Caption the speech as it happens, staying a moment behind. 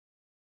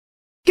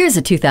Here's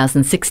a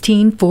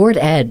 2016 Ford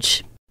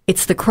Edge.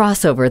 It's the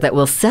crossover that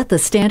will set the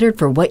standard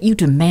for what you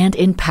demand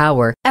in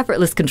power,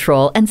 effortless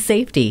control, and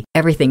safety.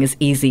 Everything is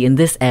easy in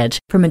this Edge,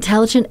 from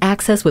intelligent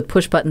access with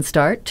push-button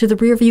start to the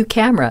rear-view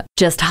camera.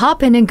 Just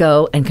hop in and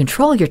go and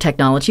control your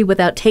technology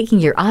without taking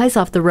your eyes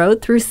off the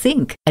road through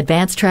sync.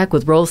 Advanced Track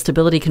with roll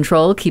stability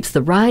control keeps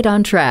the ride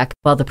on track,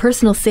 while the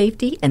personal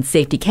safety and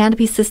safety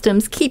canopy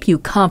systems keep you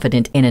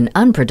confident in an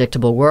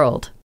unpredictable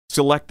world.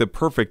 Select the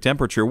perfect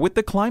temperature with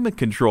the climate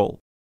control.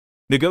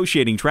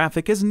 Negotiating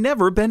traffic has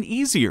never been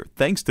easier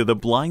thanks to the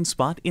blind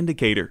spot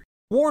indicator.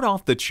 Ward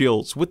off the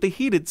chills with the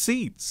heated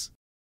seats.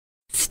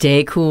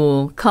 Stay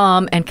cool,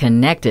 calm, and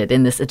connected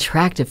in this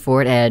attractive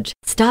Ford Edge.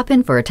 Stop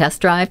in for a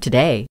test drive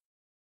today.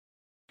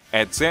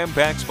 At Sam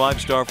Pack's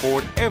 5-Star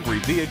Ford, every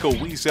vehicle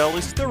we sell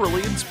is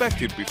thoroughly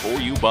inspected before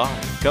you buy.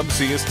 Come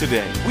see us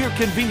today. We are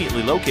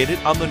conveniently located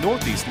on the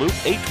Northeast Loop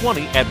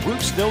 820 at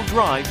Root Snow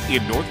Drive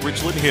in North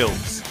Richland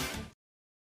Hills.